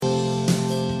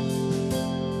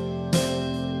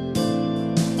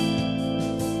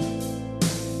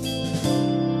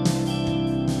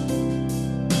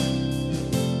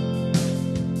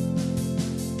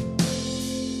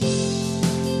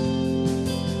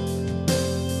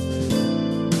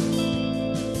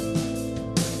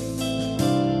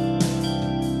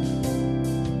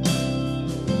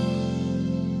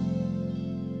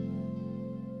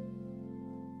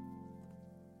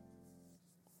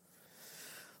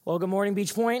Well, good morning,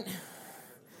 Beach Point.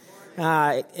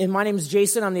 And my name is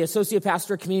Jason. I'm the Associate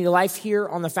Pastor of Community Life here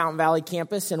on the Fountain Valley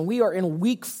campus, and we are in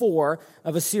week 4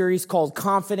 of a series called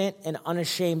Confident and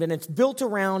Unashamed, and it's built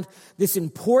around this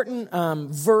important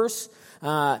verse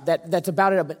that's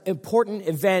about an important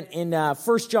event in 1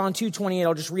 John 2:28.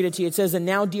 I'll just read it to you. It says, "And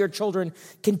now, dear children,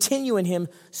 continue in him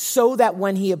so that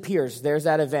when he appears," there's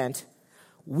that event,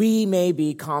 "we may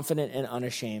be confident and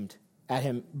unashamed at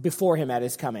him before him at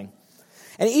his coming."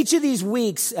 And each of these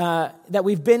weeks that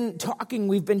we've been talking,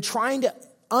 we've been trying to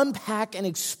unpack and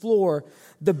explore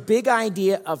the big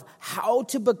idea of how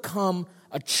to become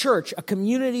a church, a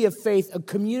community of faith, a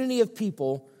community of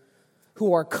people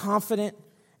who are confident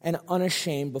and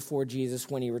unashamed before Jesus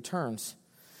when he returns.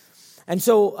 And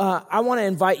so I want to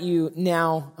invite you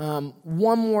now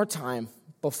one more time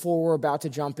before we're about to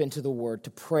jump into the Word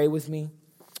to pray with me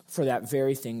for that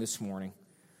very thing this morning.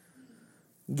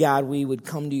 God, we would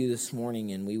come to you this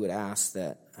morning and we would ask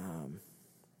that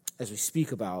as we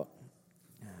speak about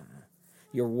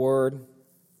your word,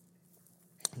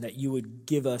 that you would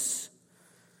give us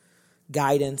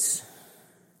guidance,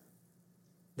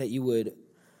 that you would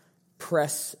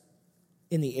press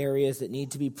in the areas that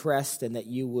need to be pressed, and that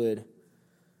you would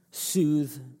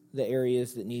soothe the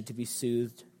areas that need to be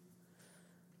soothed.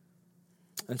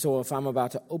 And so if I'm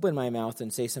about to open my mouth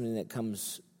and say something that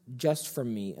comes just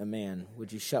from me, a man,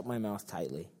 would you shut my mouth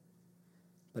tightly?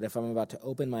 But if I'm about to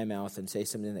open my mouth and say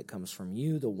something that comes from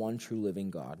you, the one true living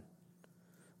God,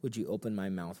 would you open my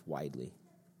mouth widely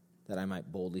that I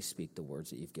might boldly speak the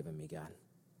words that you've given me, God?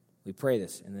 We pray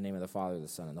this in the name of the Father, the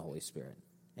Son, and the Holy Spirit.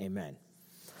 Amen.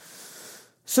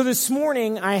 So this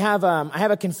morning, I have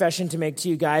a confession to make to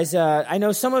you guys. I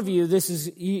know some of you,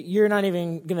 you're not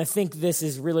even going to think this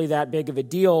is really that big of a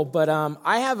deal, but I'm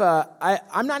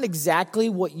not exactly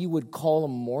what you would call a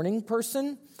morning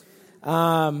person.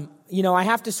 I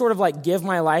have to sort of like give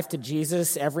my life to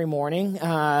Jesus every morning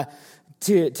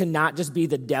to not just be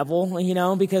the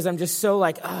devil, because I'm just so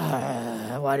like,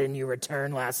 why didn't you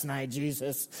return last night,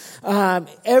 Jesus?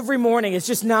 Every morning, it's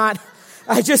just not.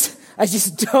 I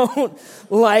just don't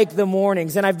like the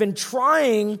mornings. And I've been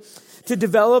trying to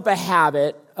develop a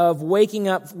habit of waking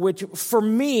up, which for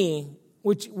me,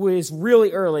 which was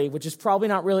really early, which is probably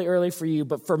not really early for you,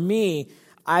 but for me,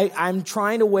 I'm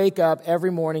trying to wake up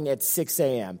every morning at 6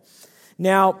 a.m.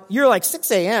 Now, you're like,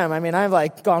 6 a.m.? I mean, I've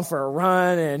like gone for a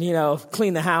run and,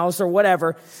 clean the house or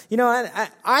whatever.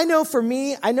 I know for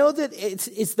me, I know that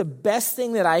it's the best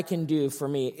thing that I can do for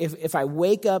me. If I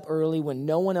wake up early when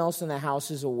no one else in the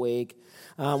house is awake,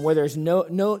 where there's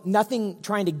nothing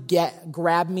trying to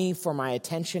grab me for my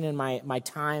attention and my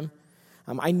time,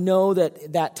 I know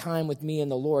that time with me and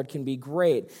the Lord can be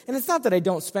great. And it's not that I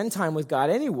don't spend time with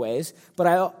God anyways, but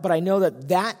I know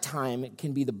that time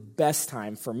can be the best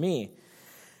time for me.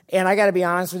 And I got to be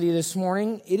honest with you this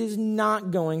morning, it is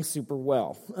not going super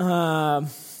well.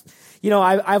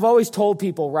 I've always told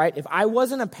people, right, if I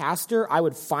wasn't a pastor, I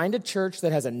would find a church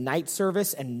that has a night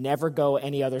service and never go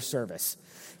any other service,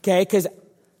 okay? Because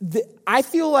I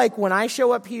feel like when I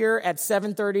show up here at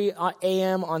 7:30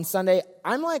 a.m. on Sunday,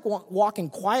 I'm like walking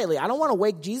quietly. I don't want to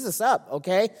wake Jesus up,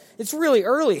 okay? It's really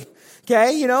early,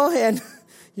 okay, and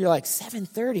you're like,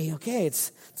 7:30, okay,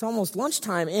 it's almost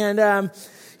lunchtime. And,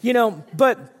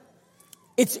 but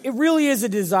it really is a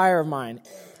desire of mine.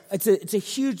 It's a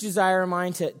huge desire of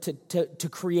mine to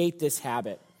create this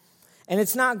habit. And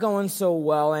it's not going so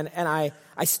well, and I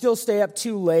still stay up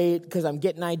too late because I'm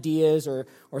getting ideas or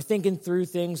thinking through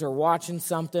things or watching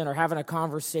something or having a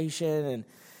conversation,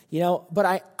 and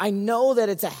but I know that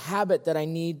it's a habit that I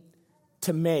need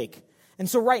to make. And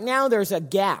so right now there's a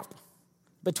gap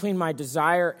between my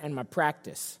desire and my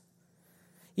practice.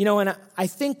 And I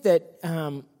think that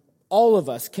all of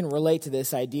us can relate to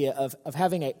this idea of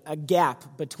having a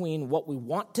gap between what we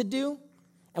want to do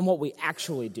and what we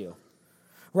actually do,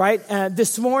 right?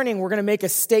 This morning, we're going to make a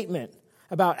statement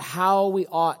about how we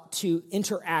ought to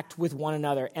interact with one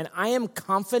another. And I am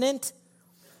confident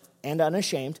and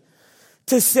unashamed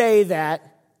to say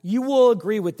that you will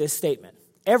agree with this statement.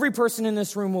 Every person in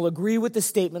this room will agree with the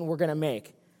statement we're going to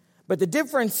make. But the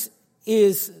difference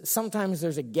is sometimes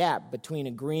there's a gap between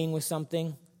agreeing with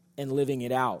something and living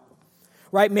it out.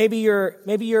 Right? Maybe you're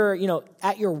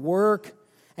at your work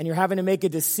and you're having to make a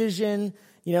decision,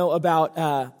 about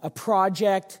a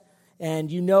project,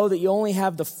 and you know that you only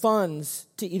have the funds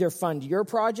to either fund your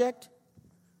project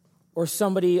or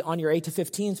somebody on your 8 to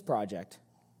 15's project.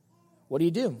 What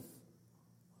do?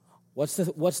 What's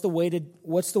the way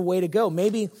to go?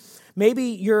 Maybe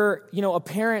you're, a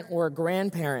parent or a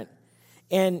grandparent,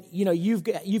 and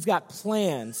you've got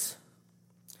plans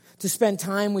to spend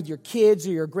time with your kids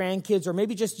or your grandkids or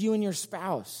maybe just you and your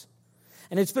spouse.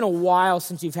 And it's been a while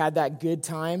since you've had that good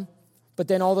time, but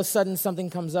then all of a sudden something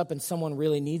comes up and someone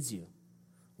really needs you.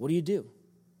 What do you do?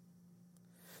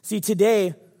 See,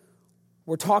 today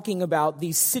we're talking about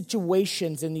these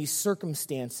situations and these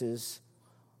circumstances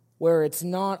where it's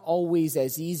not always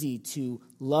as easy to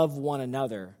love one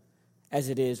another as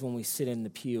it is when we sit in the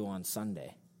pew on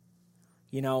Sunday.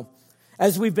 You know,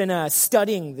 as we've been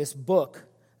studying this book,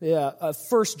 1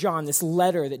 John, this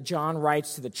letter that John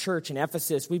writes to the church in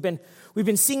Ephesus, we've been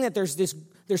seeing that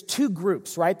there's two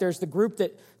groups, right? There's the group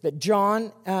that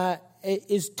John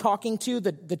is talking to,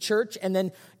 the church, and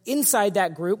then inside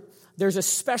that group, there's a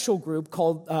special group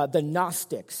called the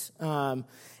Gnostics.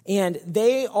 And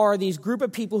they are these group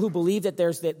of people who believe that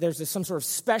there's some sort of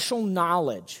special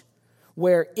knowledge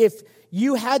where if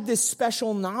you had this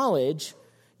special knowledge,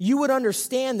 you would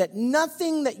understand that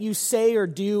nothing that you say or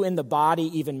do in the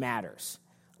body even matters.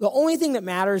 The only thing that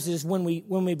matters is when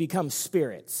we become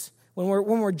spirits. When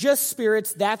we're just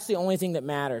spirits, that's the only thing that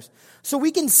matters. So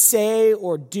we can say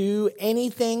or do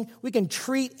anything. We can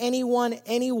treat anyone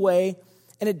any way,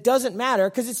 and it doesn't matter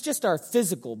because it's just our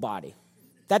physical body.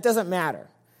 That doesn't matter,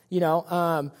 you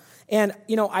know. And,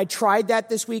 you know, I tried that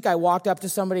this week. I walked up to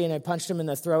somebody and I punched him in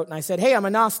the throat and I said, "Hey, I'm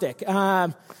a Gnostic."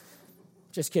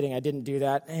 Just kidding, I didn't do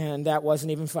that, and that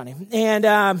wasn't even funny. And,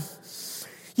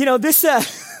 you know, this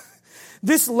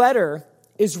letter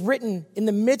is written in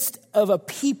the midst of a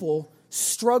people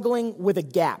struggling with a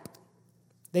gap.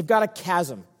 They've got a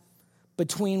chasm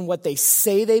between what they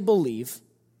say they believe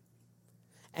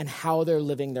and how they're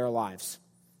living their lives.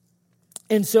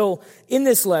 And so in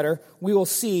this letter, we will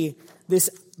see this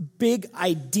big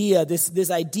idea, this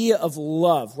idea of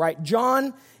love, right?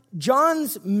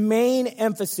 John's main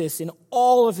emphasis in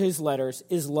all of his letters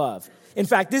is love. In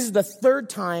fact, this is the third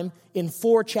time in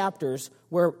 4 chapters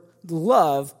where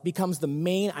love becomes the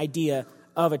main idea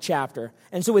of a chapter.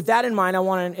 And so with that in mind, I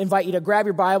want to invite you to grab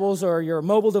your Bibles or your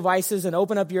mobile devices and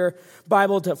open up your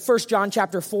Bible to 1 John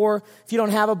chapter 4. If you don't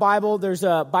have a Bible, there's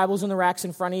Bibles in the racks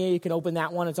in front of you. You can open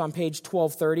that one. It's on page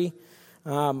 1230.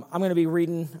 I'm going to be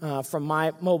reading from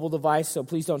my mobile device, so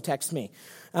please don't text me.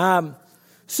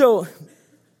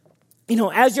 You know,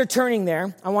 as you're turning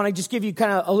there, I want to just give you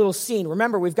kind of a little scene.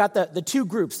 Remember, we've got the two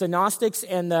groups, the Gnostics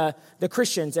and the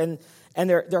Christians, and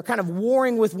they're kind of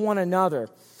warring with one another.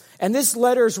 And this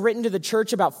letter is written to the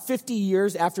church about 50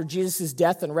 years after Jesus'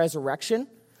 death and resurrection.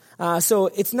 So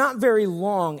it's not very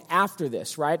long after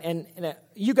this, right? And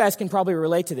you guys can probably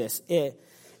relate to this.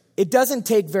 It doesn't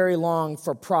take very long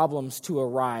for problems to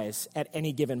arise at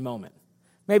any given moment.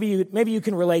 Maybe you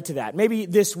can relate to that. Maybe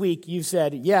this week you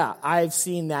said, yeah, I've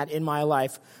seen that in my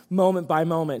life moment by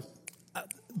moment.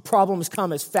 Problems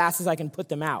come as fast as I can put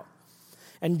them out.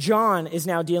 And John is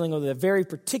now dealing with a very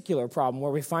particular problem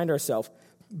where we find ourselves,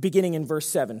 beginning in verse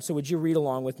 7. So would you read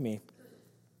along with me?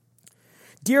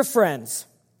 Dear friends,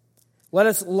 let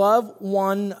us love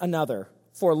one another,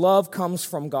 for love comes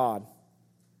from God.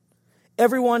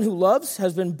 Everyone who loves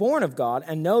has been born of God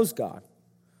and knows God.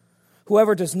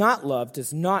 Whoever does not love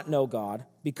does not know God,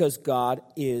 because God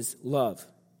is love.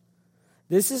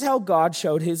 This is how God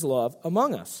showed his love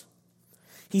among us.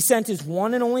 He sent his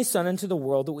one and only Son into the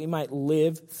world that we might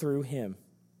live through him.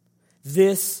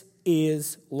 This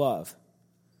is love.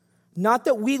 Not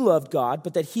that we loved God,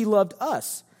 but that he loved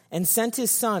us and sent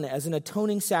his Son as an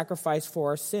atoning sacrifice for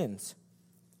our sins.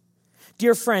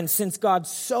 Dear friends, since God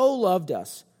so loved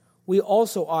us, we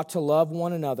also ought to love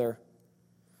one another.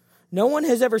 No one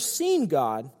has ever seen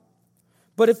God,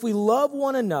 but if we love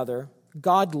one another,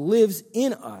 God lives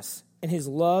in us, and his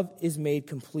love is made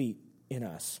complete in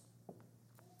us.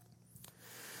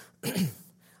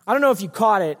 I don't know if you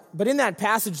caught it, but in that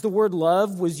passage, the word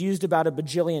love was used about a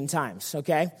bajillion times,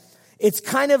 okay? It's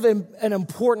kind of an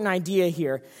important idea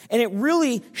here, and it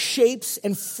really shapes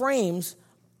and frames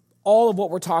all of what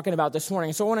we're talking about this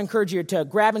morning. So I want to encourage you to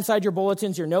grab inside your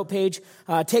bulletins, your note page,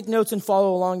 take notes and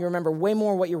follow along. You remember way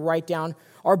more what you write down.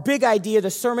 Our big idea, the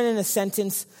sermon in a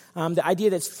sentence, the idea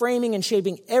that's framing and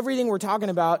shaping everything we're talking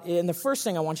about, and the first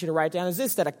thing I want you to write down is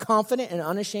this, that a confident and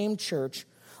unashamed church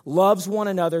loves one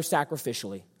another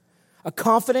sacrificially. A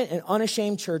confident and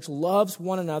unashamed church loves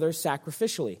one another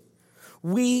sacrificially.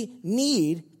 We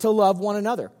need to love one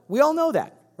another. We all know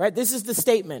that, right? This is the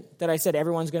statement that I said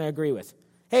everyone's going to agree with.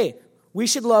 Hey, we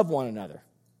should love one another.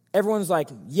 Everyone's like,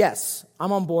 yes,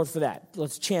 I'm on board for that.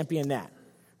 Let's champion that,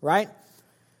 right?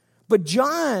 But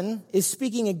John is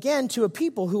speaking again to a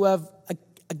people who have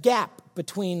a gap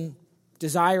between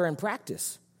desire and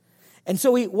practice. And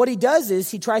so what he does is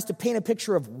he tries to paint a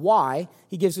picture of why.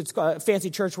 He gives, it's a fancy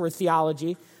church word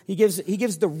theology. He gives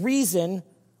the reason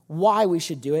why we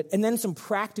should do it, and then some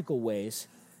practical ways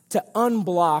to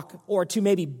unblock or to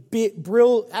maybe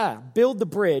build the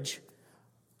bridge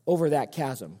over that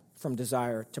chasm from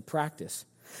desire to practice.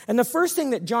 And the first thing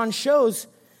that John shows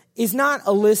is not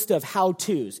a list of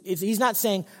how-tos. He's not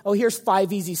saying, oh, here's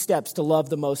 5 easy steps to love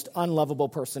the most unlovable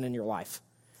person in your life.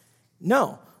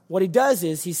 No. What he does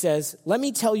is he says, let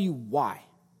me tell you why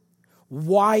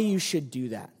you should do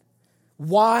that.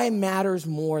 Why matters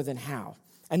more than how.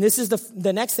 And this is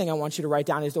the next thing I want you to write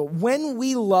down is that when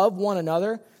we love one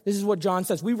another, this is what John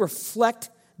says, we reflect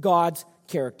God's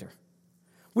character.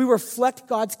 We reflect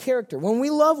God's character. When we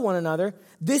love one another,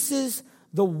 this is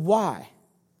the why.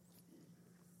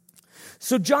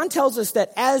 So John tells us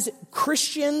that as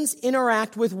Christians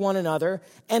interact with one another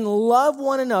and love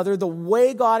one another the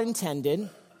way God intended,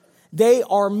 they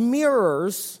are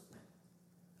mirrors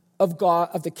of God,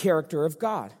 of the character of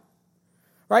God.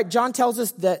 Right? John tells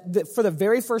us that for the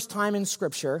very first time in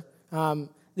Scripture,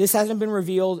 this hasn't been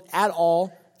revealed at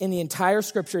all in the entire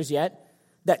Scriptures yet,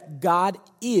 that God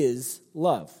is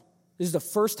love. This is the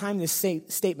first time this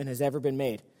statement has ever been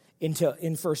made in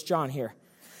 1 John here.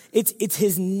 It's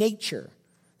his nature.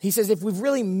 He says if we've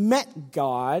really met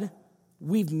God,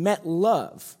 we've met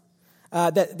love.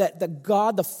 That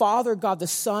God the Father, God the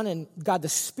Son, and God the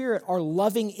Spirit are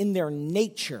loving in their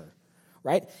nature.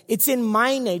 Right? It's in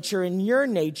my nature, in your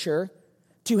nature,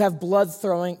 to have blood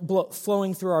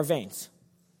flowing through our veins.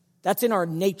 That's in our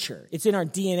nature. It's in our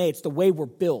DNA. It's the way we're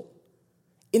built.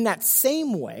 In that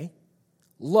same way,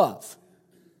 love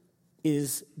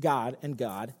is God, and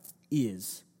God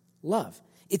is love.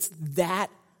 It's that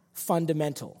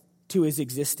fundamental to his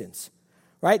existence.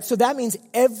 Right? So that means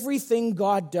everything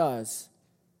God does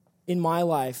in my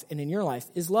life and in your life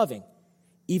is loving.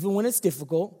 Even when it's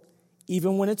difficult,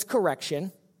 even when it's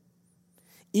correction,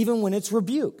 even when it's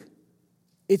rebuke,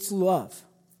 it's love.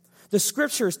 The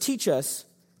Scriptures teach us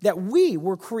that we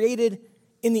were created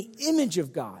in the image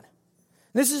of God.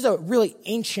 This is a really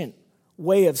ancient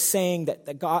way of saying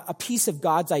that God, a piece of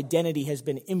God's identity has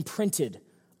been imprinted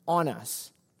on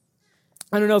us.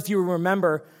 I don't know if you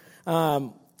remember,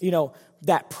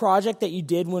 that project that you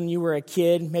did when you were a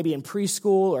kid, maybe in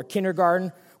preschool or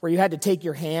kindergarten, where you had to take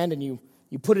your hand and you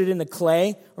put it in the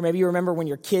clay, or maybe you remember when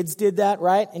your kids did that,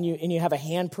 right? And you have a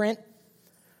handprint,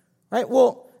 right?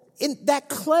 Well, in that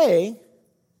clay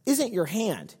isn't your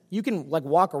hand. You can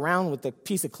walk around with the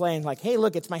piece of clay and hey,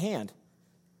 look, it's my hand.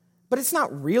 But it's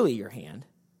not really your hand,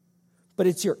 but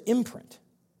it's your imprint.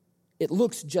 It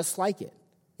looks just like it.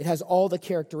 It has all the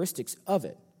characteristics of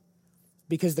it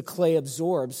because the clay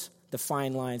absorbs the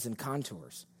fine lines and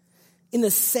contours. In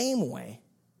the same way,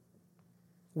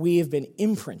 we have been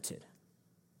imprinted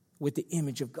with the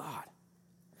image of God.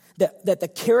 That the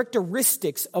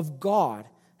characteristics of God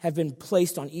have been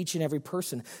placed on each and every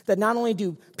person. That not only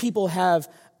do people have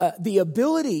the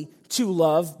ability to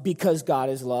love because God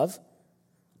is love,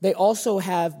 they also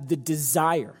have the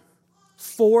desire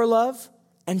for love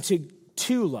and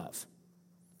to love.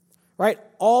 Right?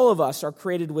 All of us are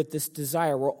created with this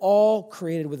desire. We're all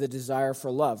created with a desire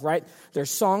for love, right? There's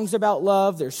songs about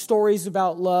love. There's stories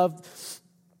about love.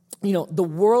 The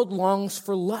world longs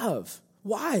for love.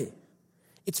 Why?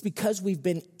 It's because we've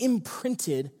been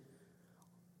imprinted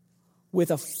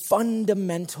with a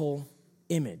fundamental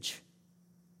image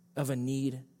of a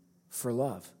need for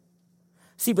love.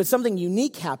 See, but something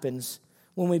unique happens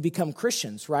when we become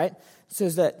Christians, right? It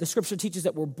says that the Scripture teaches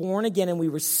that we're born again and we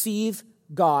receive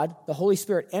God. The Holy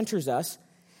Spirit enters us.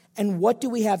 And what do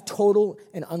we have total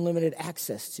and unlimited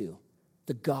access to?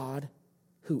 The God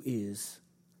who is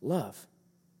love.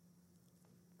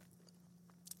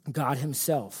 God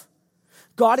himself.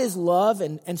 God is love,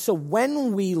 and so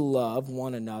when we love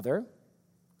one another,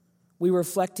 we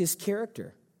reflect his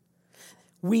character.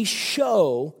 We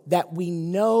show that we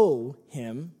know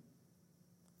him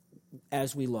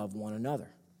as we love one another.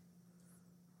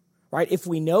 Right? If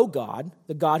we know God,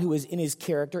 the God who is in his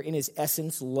character, in his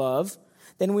essence, love,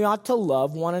 then we ought to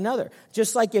love one another.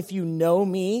 Just like if you know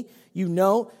me,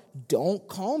 don't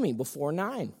call me before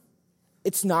 9.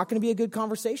 It's not going to be a good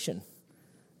conversation.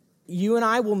 You and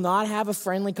I will not have a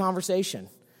friendly conversation.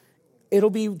 It'll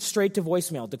be straight to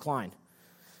voicemail, decline.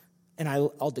 And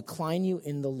I'll decline you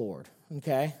in the Lord,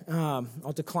 okay?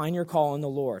 I'll decline your call in the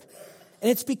Lord. And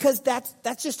it's because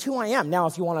that's just who I am. Now,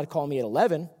 if you want to call me at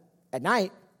 11 at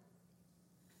night,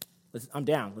 I'm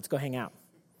down. Let's go hang out.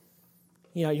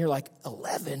 You're like,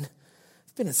 11?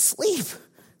 I've been asleep.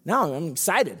 No, I'm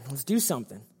excited. Let's do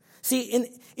something. See,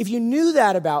 if you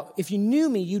knew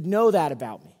me, you'd know that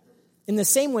about me. In the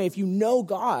same way, if you know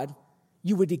God,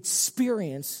 you would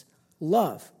experience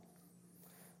love.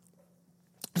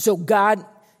 So God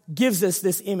gives us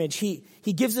this image. He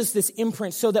gives us this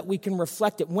imprint so that we can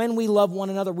reflect it. When we love one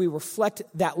another, we reflect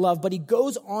that love. But he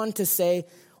goes on to say,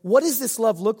 what does this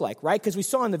love look like, right? Because we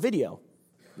saw in the video,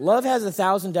 love has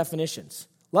 1,000 definitions.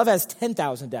 Love has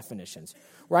 10,000 definitions,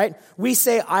 right? We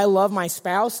say, I love my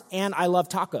spouse and I love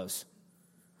tacos.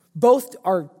 Both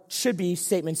should be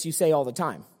statements you say all the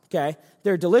time, okay?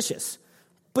 They're delicious.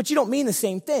 But you don't mean the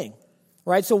same thing,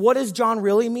 right? So what does John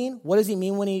really mean? What does he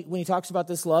mean when he talks about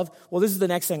this love? Well, this is the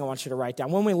next thing I want you to write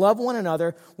down. When we love one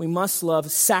another, we must love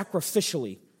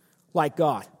sacrificially like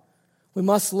God. We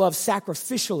must love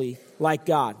sacrificially like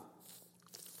God.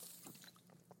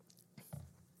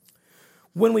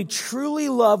 When we truly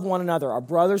love one another, our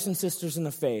brothers and sisters in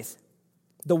the faith,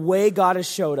 the way God has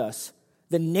showed us,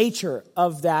 the nature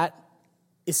of that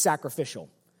is sacrificial.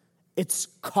 It's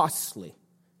costly.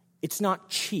 It's not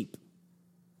cheap,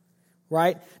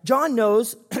 right? John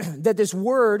knows that this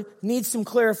word needs some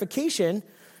clarification,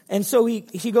 and so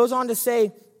he goes on to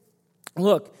say,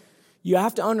 look, you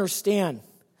have to understand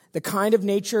the kind of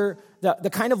nature, the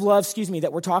kind of love,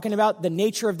 that we're talking about, the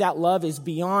nature of that love is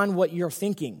beyond what you're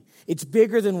thinking. It's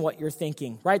bigger than what you're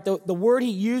thinking, right? The word he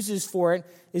uses for it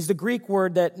is the Greek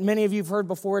word that many of you have heard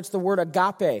before. It's the word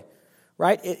agape,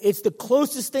 right? It's the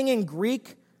closest thing in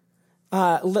Greek,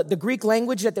 the Greek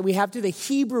language that we have to the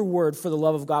Hebrew word for the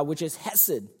love of God, which is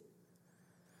hesed.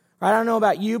 I don't know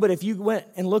about you, but if you went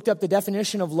and looked up the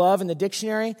definition of love in the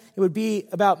dictionary, it would be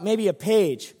about maybe a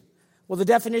page. Well, the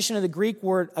definition of the Greek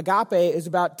word agape is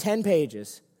about 10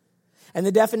 pages. And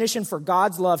the definition for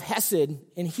God's love, hesed,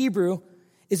 in Hebrew,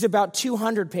 is about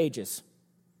 200 pages.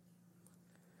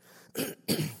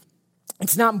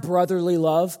 It's not brotherly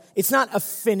love. It's not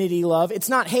affinity love. It's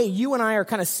not, hey, you and I are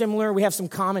kind of similar. We have some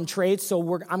common traits, so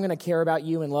I'm going to care about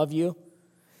you and love you.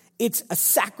 It's a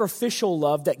sacrificial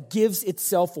love that gives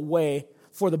itself away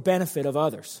for the benefit of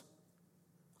others.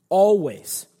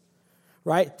 Always.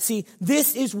 Right? See,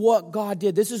 this is what God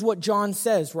did. This is what John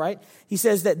says, right? He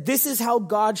says that this is how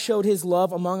God showed his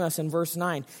love among us in verse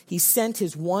 9. He sent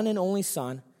his one and only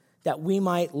Son that we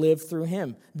might live through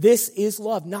him. This is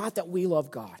love, not that we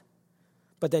love God,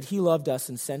 but that he loved us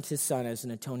and sent his Son as an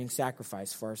atoning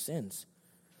sacrifice for our sins.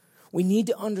 We need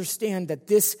to understand that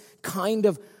this kind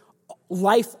of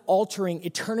life-altering,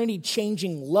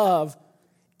 eternity-changing love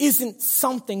isn't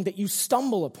something that you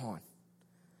stumble upon.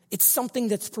 It's something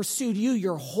that's pursued you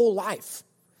your whole life.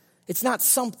 It's not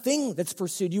something that's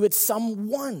pursued you. It's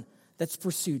someone that's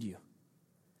pursued you.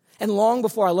 And long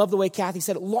before, I love the way Kathy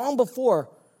said it, long before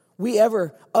we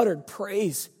ever uttered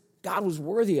praise, God was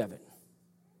worthy of it.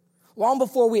 Long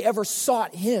before we ever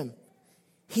sought him,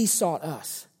 he sought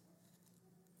us.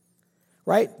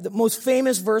 Right? The most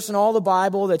famous verse in all the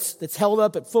Bible that's held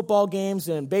up at football games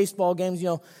and baseball games,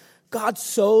 God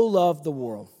so loved the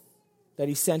world that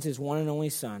he sent his one and only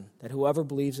Son, that whoever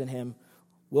believes in him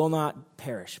will not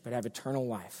perish, but have eternal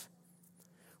life.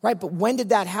 Right? But when did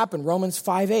that happen? Romans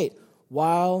 5:8.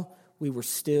 While we were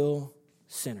still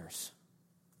sinners.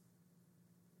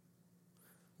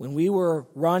 When we were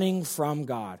running from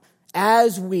God.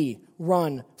 As we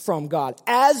run from God.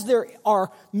 As there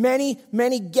are many,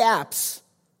 many gaps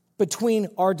between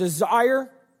our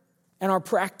desire and our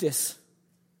practice.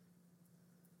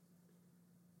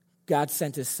 God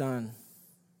sent his Son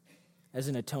as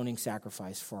an atoning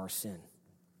sacrifice for our sin.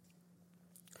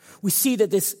 We see that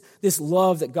this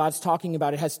love that God's talking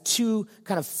about, it has two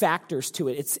kind of factors to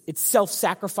it. It's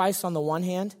self-sacrifice on the one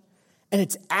hand, and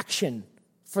it's action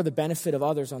for the benefit of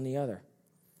others on the other.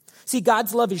 See,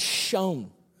 God's love is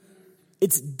shown.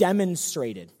 It's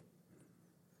demonstrated.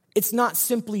 It's not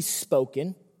simply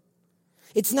spoken.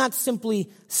 It's not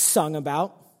simply sung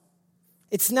about.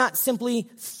 It's not simply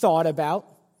thought about.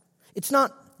 It's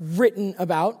not written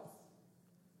about.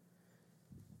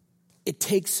 It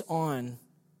takes on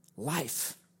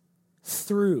life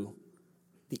through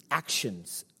the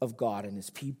actions of God and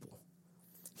his people.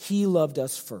 He loved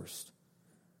us first.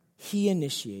 He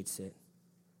initiates it.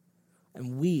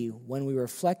 And we, when we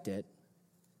reflect it,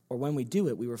 or when we do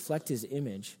it, we reflect his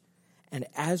image. And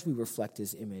as we reflect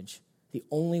his image, the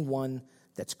only one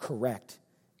that's correct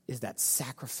is that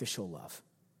sacrificial love.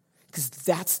 Because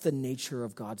that's the nature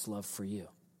of God's love for you.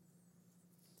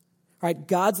 Right?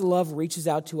 God's love reaches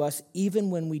out to us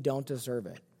even when we don't deserve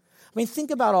it. I mean,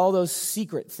 think about all those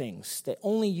secret things that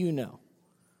only you know.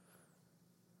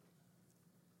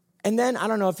 And then, I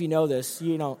don't know if you know this,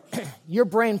 your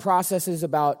brain processes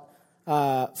about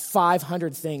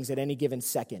 500 things at any given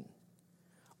second.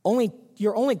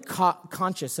 You're only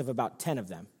conscious of about 10 of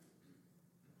them.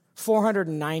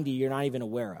 490 you're not even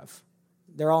aware of.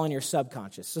 They're all in your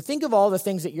subconscious. So think of all the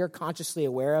things that you're consciously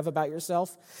aware of about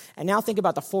yourself, and now think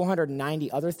about the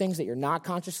 490 other things that you're not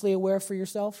consciously aware of for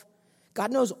yourself.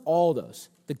 God knows all those,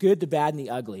 the good, the bad, and the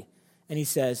ugly. And he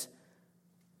says,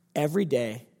 every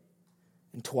day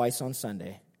and twice on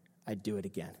Sunday, I do it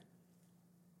again.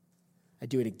 I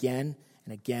do it again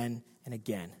and again and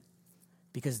again,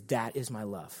 because that is my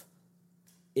love.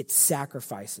 It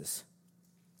sacrifices.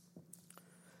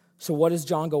 So what does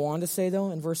John go on to say,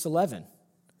 though, in verse 11?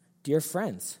 Dear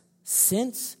friends,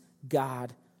 since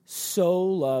God so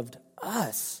loved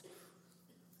us,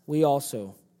 we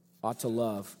also ought to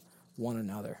love one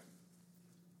another.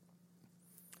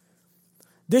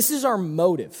 This is our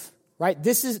motive, right?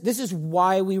 This is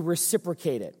why we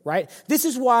reciprocate it, right? This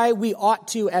is why we ought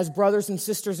to, as brothers and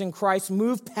sisters in Christ,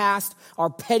 move past our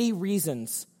petty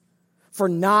reasons for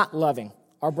not loving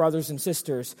our brothers and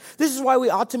sisters. This is why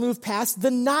we ought to move past the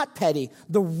not petty,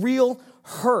 the real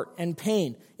hurt and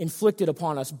pain inflicted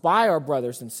upon us by our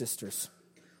brothers and sisters.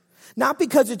 Not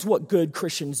because it's what good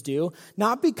Christians do,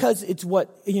 not because it's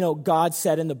what, God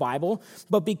said in the Bible,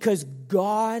 but because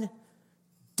God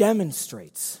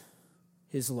demonstrates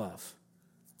his love.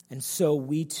 And so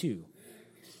we too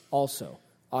also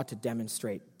ought to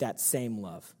demonstrate that same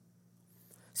love.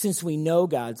 Since we know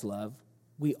God's love,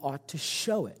 we ought to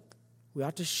show it. We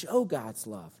ought to show God's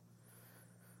love,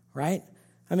 right?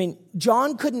 I mean,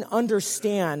 John couldn't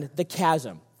understand the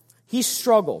chasm. He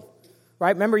struggled,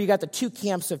 right? Remember, you got the two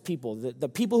camps of people, the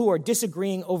people who are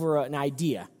disagreeing over an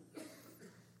idea.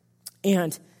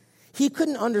 And he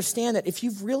couldn't understand that if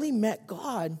you've really met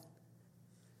God,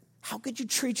 how could you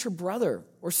treat your brother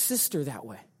or sister that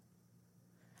way?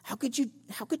 How could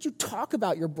you talk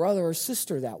about your brother or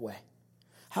sister that way?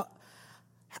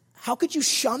 How could you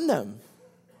shun them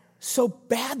so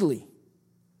badly?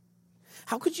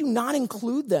 How could you not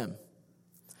include them?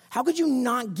 How could you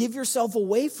not give yourself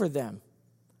away for them?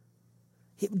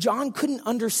 John couldn't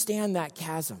understand that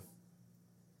chasm.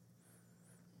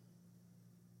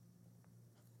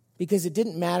 Because it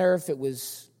didn't matter if it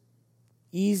was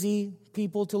easy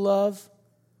people to love,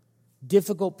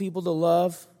 difficult people to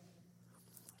love,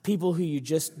 people who you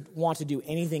just want to do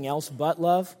anything else but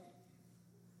love.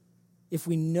 If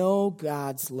we know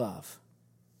God's love,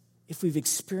 if we've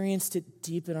experienced it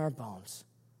deep in our bones,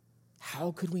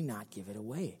 how could we not give it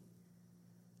away?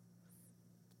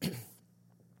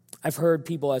 I've heard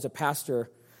people, as a pastor,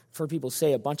 I've heard people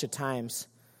say a bunch of times,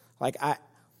 like,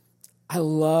 I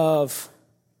love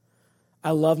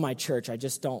my church, I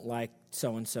just don't like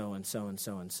so-and-so and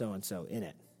so-and-so and so-and-so in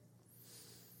it.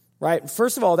 Right?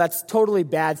 First of all, that's totally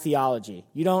bad theology.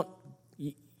 You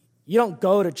don't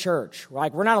go to church.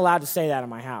 Like, we're not allowed to say that in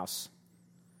my house.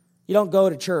 You don't go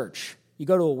to church. You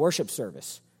go to a worship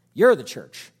service. You're the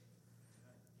church.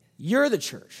 You're the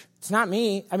church. It's not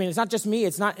me. I mean, it's not just me.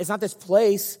 It's not this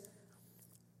place.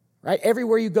 Right?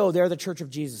 Everywhere you go, there the church of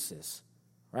Jesus is.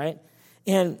 Right?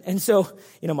 And so,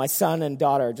 my son and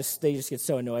daughter, they just get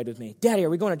so annoyed with me. Daddy, are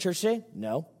we going to church today?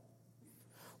 No.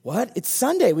 What? It's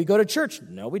Sunday. We go to church.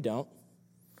 No, we don't.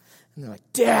 And they're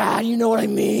like, Dad, you know what I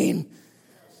mean.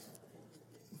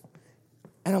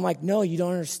 And I'm like, no, you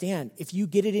don't understand. If you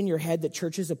get it in your head that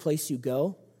church is a place you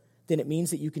go, then it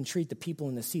means that you can treat the people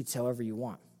in the seats however you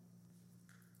want.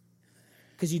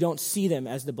 Because you don't see them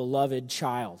as the beloved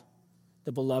child,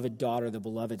 the beloved daughter, the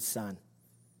beloved son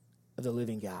of the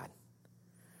living God.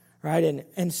 Right?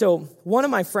 And so one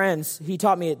of my friends, he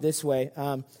taught me it this way.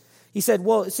 He said,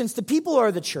 well, since the people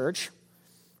are the church,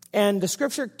 and the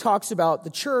scripture talks about the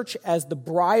church as the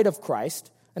bride of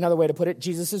Christ, another way to put it,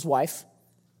 Jesus' wife,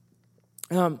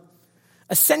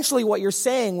 essentially what you're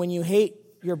saying when you hate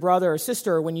your brother or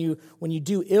sister, or when you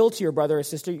do ill to your brother or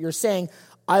sister, you're saying,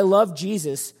 I love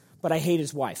Jesus, but I hate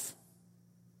his wife.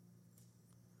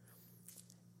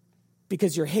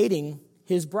 Because you're hating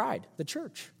his bride, the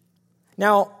church.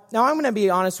 Now I'm going to be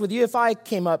honest with you.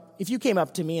 If you came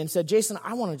up to me and said, Jason,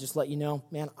 I want to just let you know,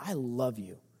 man, I love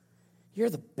you. You're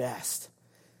the best.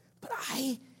 But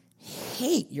I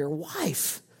hate your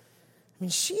wife. I mean,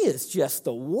 she is just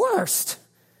the worst.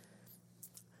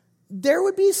 There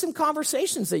would be some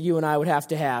conversations that you and I would have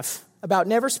to have about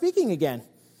never speaking again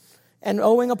and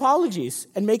owing apologies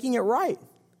and making it right.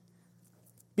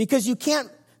 Because you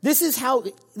can't, this is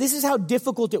how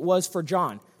difficult it was for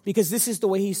John, because this is the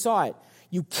way he saw it.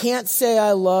 You can't say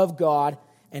I love God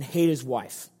and hate his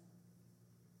wife.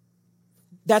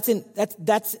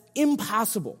 That's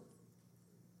impossible.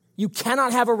 You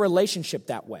cannot have a relationship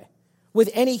that way with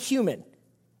any human.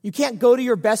 You can't go to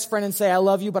your best friend and say, I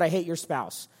love you, but I hate your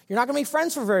spouse. You're not going to be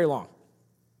friends for very long.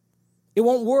 It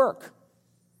won't work.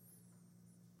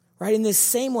 Right? In this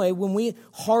same way, when we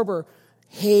harbor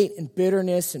hate and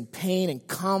bitterness and pain and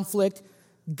conflict,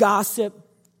 gossip,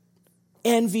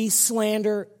 envy,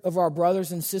 slander of our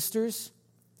brothers and sisters,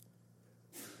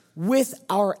 with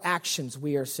our actions,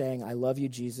 we are saying, I love you,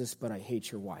 Jesus, but I hate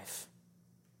your wife.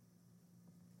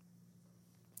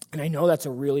 And I know that's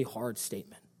a really hard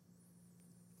statement.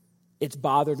 It's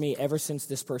bothered me ever since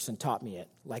this person taught me it,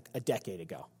 like a decade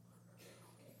ago.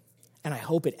 And I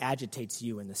hope it agitates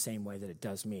you in the same way that it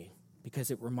does me,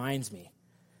 because it reminds me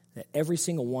that every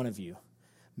single one of you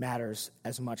matters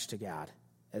as much to God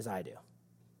as I do.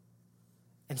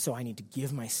 And so I need to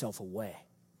give myself away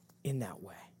in that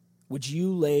way. Would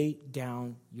you lay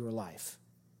down your life?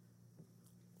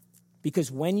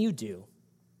 Because when you do,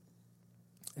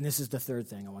 and this is the third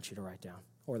thing I want you to write down,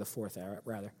 or the fourth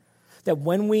rather, that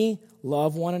when we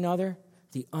love one another,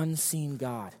 the unseen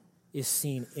God is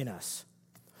seen in us.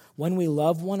 When we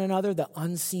love one another, the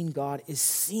unseen God is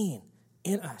seen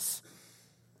in us.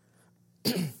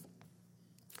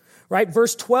 Right?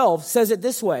 Verse 12 says it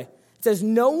this way. It says,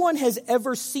 no one has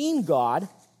ever seen God,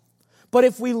 but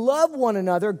if we love one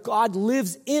another, God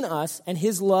lives in us, and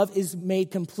his love is made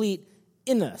complete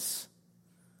in us.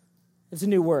 It's a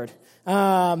new word.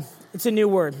 It's a new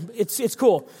word. It's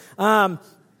cool. As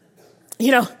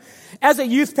a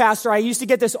youth pastor, I used to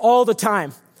get this all the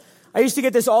time.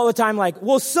 Like,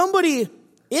 well, somebody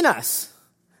in us.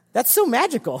 That's so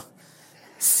magical.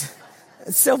 It's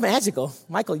so magical.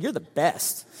 Michael, you're the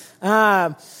best.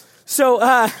 As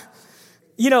a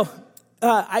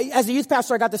youth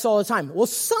pastor, I got this all the time. Well,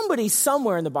 somebody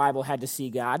somewhere in the Bible had to see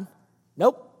God.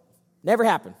 Nope. Never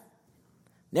happened.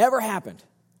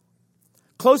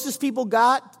 Closest people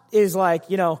got is like,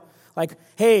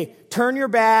 hey, turn your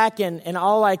back and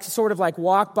I'll sort of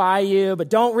walk by you, but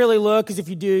don't really look, because if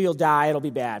you do, you'll die. It'll be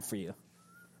bad for you.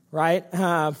 Right?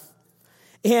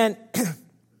 And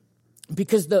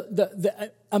because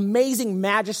the amazing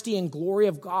majesty and glory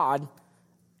of God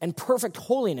and perfect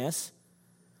holiness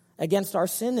against our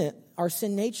sin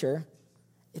nature,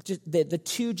 the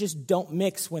two just don't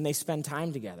mix when they spend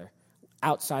time together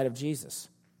outside of Jesus.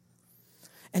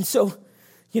 And so,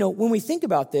 when we think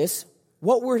about this,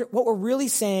 what we're really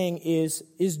saying is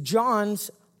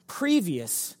John's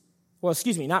his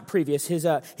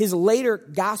later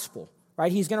gospel,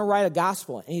 right? He's going to write a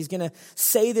gospel, and he's going to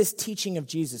say this teaching of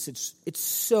Jesus. It's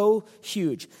so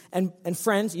huge. And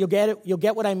friends, you'll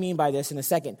get what I mean by this in a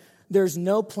second. There's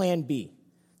no plan B.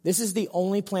 This is the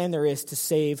only plan there is to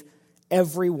save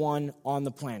everyone on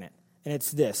the planet. And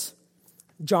it's this.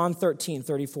 John 13,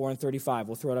 34 and 35.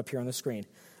 We'll throw it up here on the screen.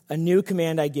 A new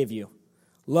command I give you.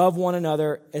 Love one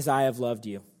another as I have loved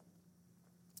you.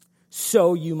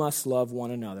 So you must love one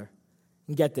another.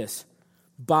 And get this.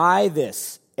 By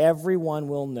this, everyone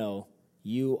will know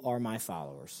you are my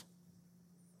followers.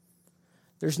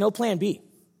 There's no plan B.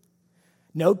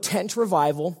 No tent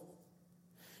revival.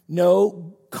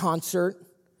 No concert.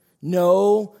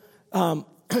 No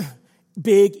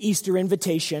big Easter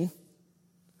invitation.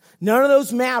 None of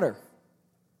those matter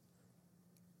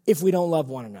if we don't love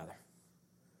one another.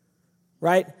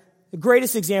 Right? The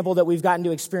greatest example that we've gotten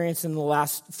to experience in the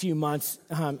last few months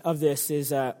of this is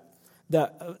the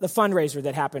fundraiser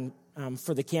that happened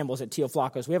for the Campbells at Tio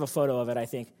Flacco's. We have a photo of it, I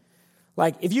think.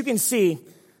 If you can see,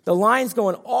 the line's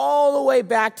going all the way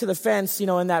back to the fence,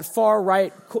 in that far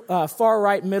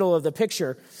right middle of the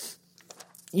picture.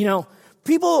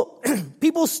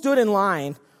 People stood in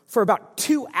line for about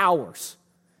 2 hours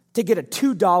to get a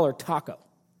 $2 taco.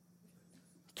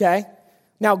 Okay?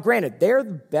 Now, granted, they're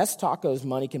the best tacos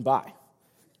money can buy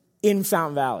in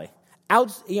Fountain Valley.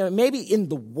 Maybe in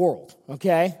the world,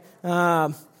 okay?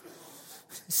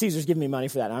 Caesar's giving me money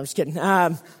for that. No, I'm just kidding.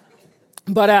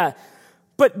 But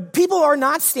people are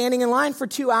not standing in line for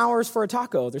 2 hours for a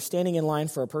taco. They're standing in line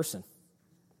for a person.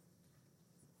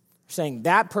 They're saying,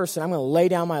 that person, I'm going to lay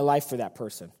down my life for that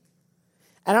person.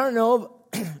 And I don't know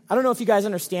if you guys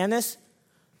understand this.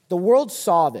 The world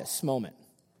saw this moment.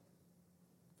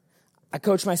 I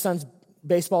coach my son's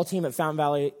baseball team at Fountain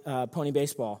Valley Pony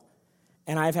Baseball,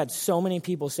 and I've had so many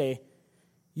people say,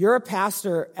 "You're a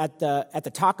pastor at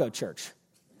the taco church,"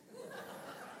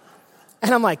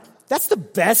 and I'm like, "That's the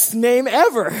best name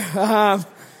ever,"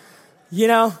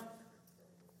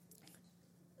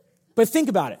 But think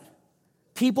about it.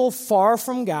 People far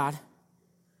from God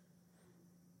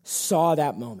saw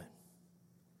that moment,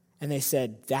 and they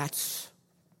said, "That's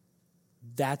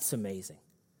amazing."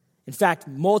 In fact,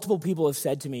 multiple people have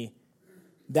said to me,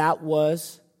 that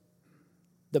was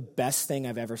the best thing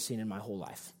I've ever seen in my whole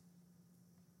life.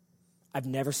 I've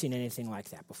never seen anything like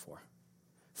that before.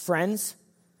 Friends,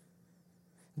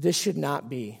 this should not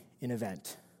be an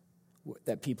event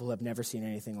that people have never seen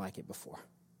anything like it before.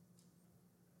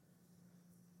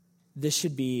 this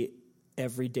should be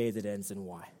every day that ends in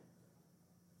Y.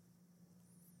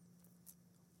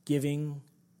 Giving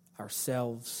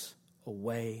ourselves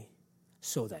away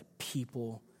so that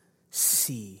people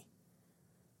see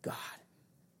God.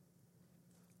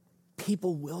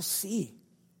 People will see.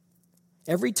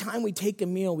 Every time we take a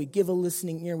meal, we give a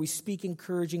listening ear, we speak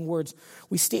encouraging words,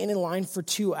 we stand in line for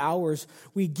 2 hours,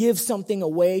 we give something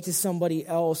away to somebody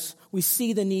else, we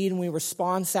see the need and we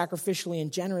respond sacrificially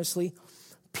and generously,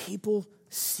 people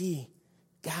see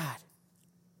God.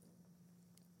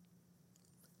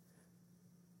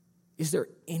 Is there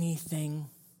anything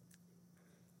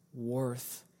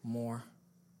worth more?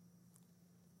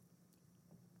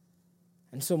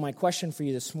 And so my question for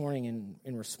you this morning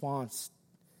in response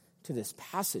to this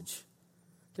passage,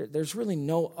 there's really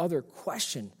no other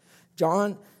question.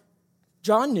 John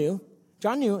knew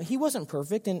he wasn't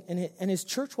perfect, and his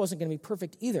church wasn't going to be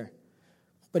perfect either.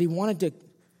 But he wanted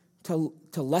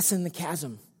to lessen the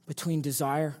chasm between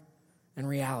desire and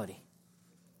reality.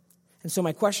 And so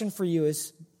my question for you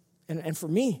is, and for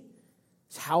me,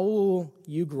 is how will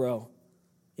you grow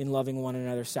in loving one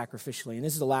another sacrificially? And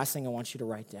this is the last thing I want you to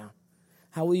write down.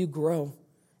 How will you grow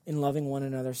in loving one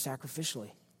another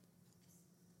sacrificially?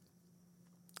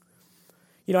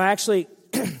 You know, actually,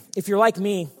 if you're like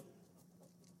me,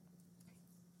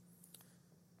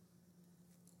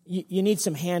 you need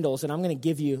some handles, and I'm going to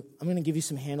give you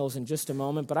some handles in just a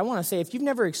moment. But I want to say, if you've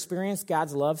never experienced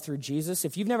God's love through Jesus,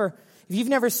 if you've never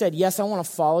said, yes, I want to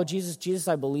follow Jesus, Jesus,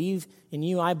 I believe in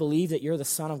you, I believe that you're the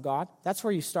Son of God, that's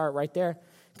where you start right there.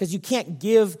 Because you can't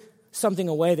give something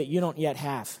away that you don't yet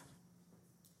have.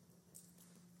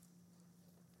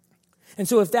 And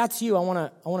so if that's you, I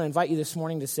want to invite you this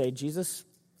morning to say, Jesus,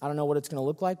 I don't know what it's going to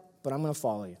look like, but I'm going to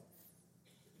follow you.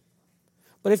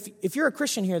 But if you're a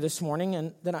Christian here this morning,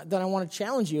 and then I want to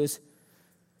challenge you is,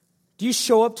 do you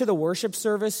show up to the worship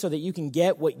service so that you can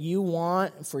get what you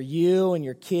want for you and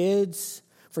your kids,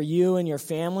 for you and your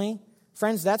family?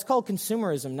 Friends, that's called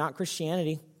consumerism, not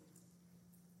Christianity.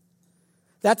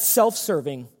 That's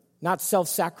self-serving, not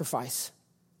self-sacrifice.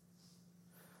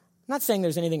 I'm not saying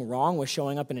there's anything wrong with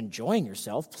showing up and enjoying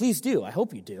yourself. Please do. I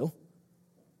hope you do.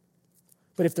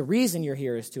 But if the reason you're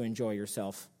here is to enjoy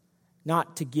yourself,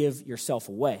 not to give yourself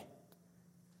away,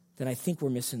 then I think we're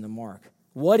missing the mark.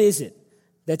 What is it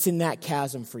that's in that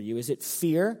chasm for you? Is it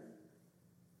fear?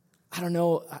 I don't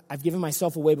know. I've given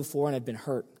myself away before and I've been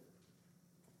hurt.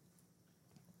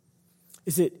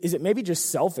 Is it maybe just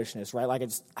selfishness, right? Like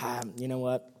it's, you know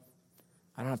what?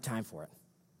 I don't have time for it.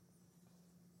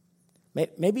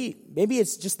 Maybe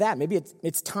it's just that. Maybe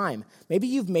it's time. Maybe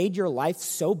you've made your life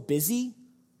so busy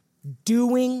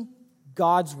doing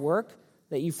God's work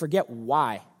that you forget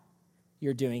why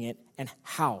you're doing it and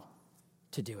how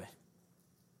to do it.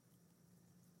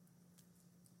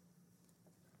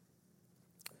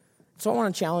 So I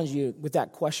want to challenge you with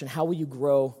that question. How will you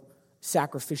grow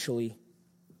sacrificially?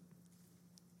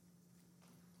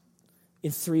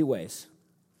 In 3 ways.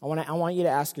 I want you to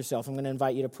ask yourself, I'm going to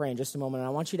invite you to pray in just a moment, and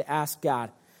I want you to ask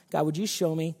God, would you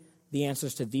show me the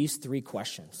answers to these 3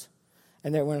 questions?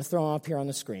 And then we're going to throw them up here on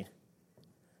the screen.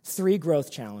 3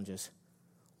 growth challenges.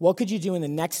 What could you do in the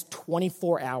next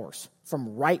 24 hours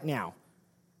from right now,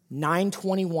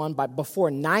 before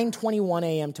 9:21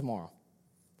 a.m. tomorrow?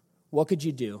 What could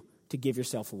you do to give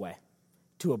yourself away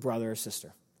to a brother or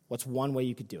sister? What's one way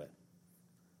you could do it?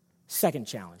 Second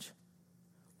challenge.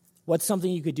 What's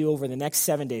something you could do over the next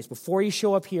 7 days before you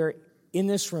show up here in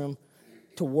this room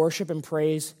to worship and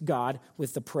praise God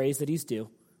with the praise that He's due?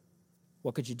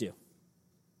 What could you do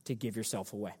to give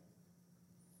yourself away?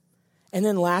 And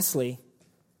then lastly,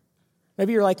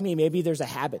 maybe you're like me, maybe there's a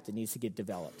habit that needs to get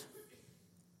developed.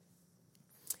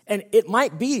 And it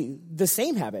might be the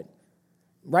same habit,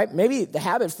 right? Maybe the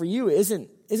habit for you isn't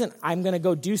I'm going to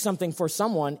go do something for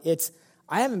someone. It's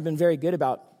I haven't been very good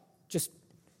about just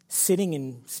sitting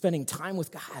and spending time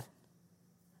with God.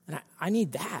 And I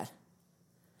need that.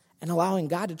 And allowing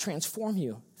God to transform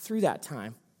you through that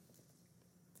time.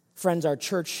 Friends, our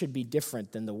church should be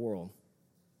different than the world.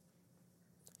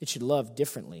 It should love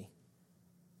differently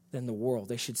than the world.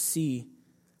 They should see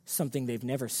something they've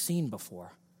never seen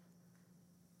before.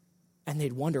 And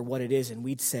they'd wonder what it is, and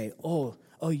we'd say, oh,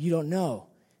 you don't know.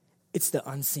 It's the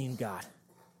unseen God.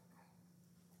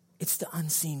 It's the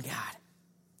unseen God.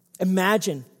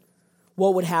 Imagine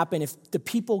what would happen if the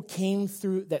people came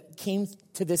to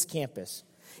this campus,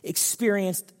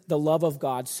 experienced the love of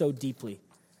God so deeply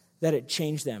that it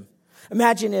changed them.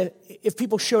 Imagine if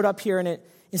people showed up here and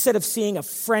instead of seeing a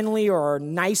friendly or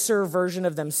nicer version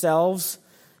of themselves,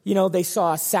 they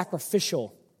saw a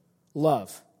sacrificial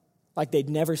love like they'd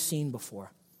never seen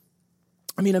before.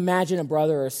 I mean, imagine a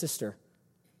brother or a sister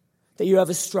that you have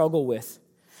a struggle with.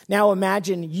 Now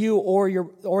imagine you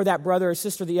or that brother or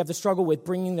sister that you have the struggle with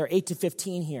bringing their 8 to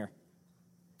 15 here.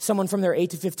 Someone from their 8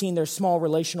 to 15, their small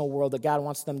relational world that God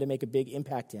wants them to make a big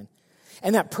impact in.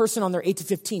 And that person on their 8 to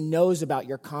 15 knows about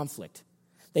your conflict.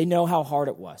 They know how hard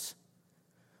it was.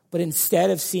 But instead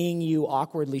of seeing you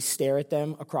awkwardly stare at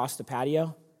them across the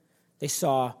patio, they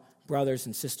saw brothers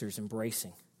and sisters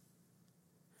embracing,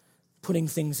 putting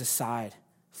things aside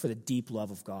for the deep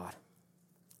love of God.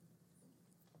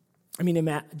 I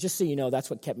mean, just so you know, that's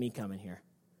what kept me coming here.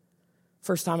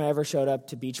 First time I ever showed up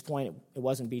to Beach Point, it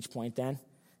wasn't Beach Point then.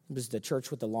 It was the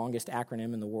church with the longest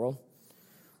acronym in the world.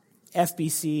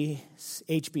 FBC,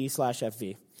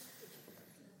 HB/FV.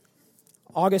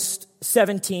 August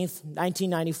 17th,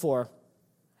 1994,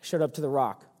 I showed up to the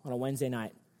Rock on a Wednesday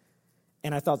night.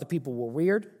 And I thought the people were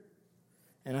weird,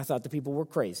 and I thought the people were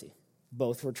crazy.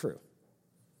 Both were true.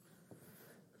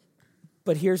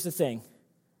 But here's the thing.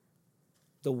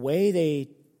 The way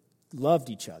they loved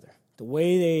each other, the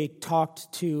way they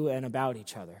talked to and about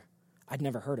each other, I'd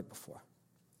never heard it before.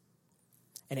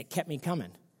 And it kept me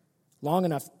coming long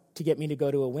enough to get me to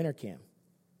go to a winter camp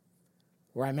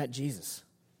where I met Jesus.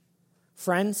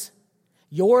 Friends,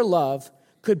 your love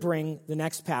could bring the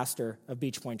next pastor of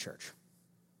Beach Point Church.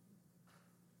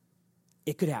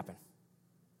 It could happen.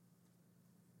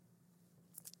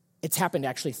 It's happened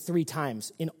actually 3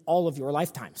 times in all of your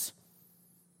lifetimes.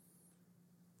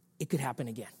 It could happen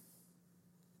again.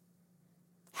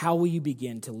 How will you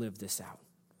begin to live this out?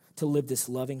 To live this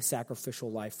loving,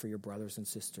 sacrificial life for your brothers and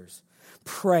sisters?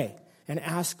 Pray and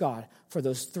ask God for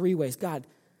those 3 ways. God,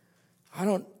 I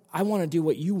want to do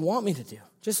what you want me to do,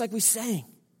 just like we sang.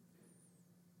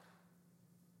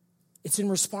 It's in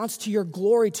response to your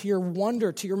glory, to your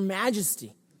wonder, to your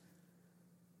majesty.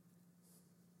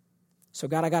 So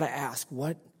God, I got to ask,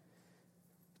 what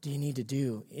do you need to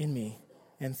do in me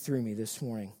and through me this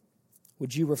morning?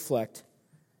 Would you reflect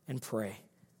and pray?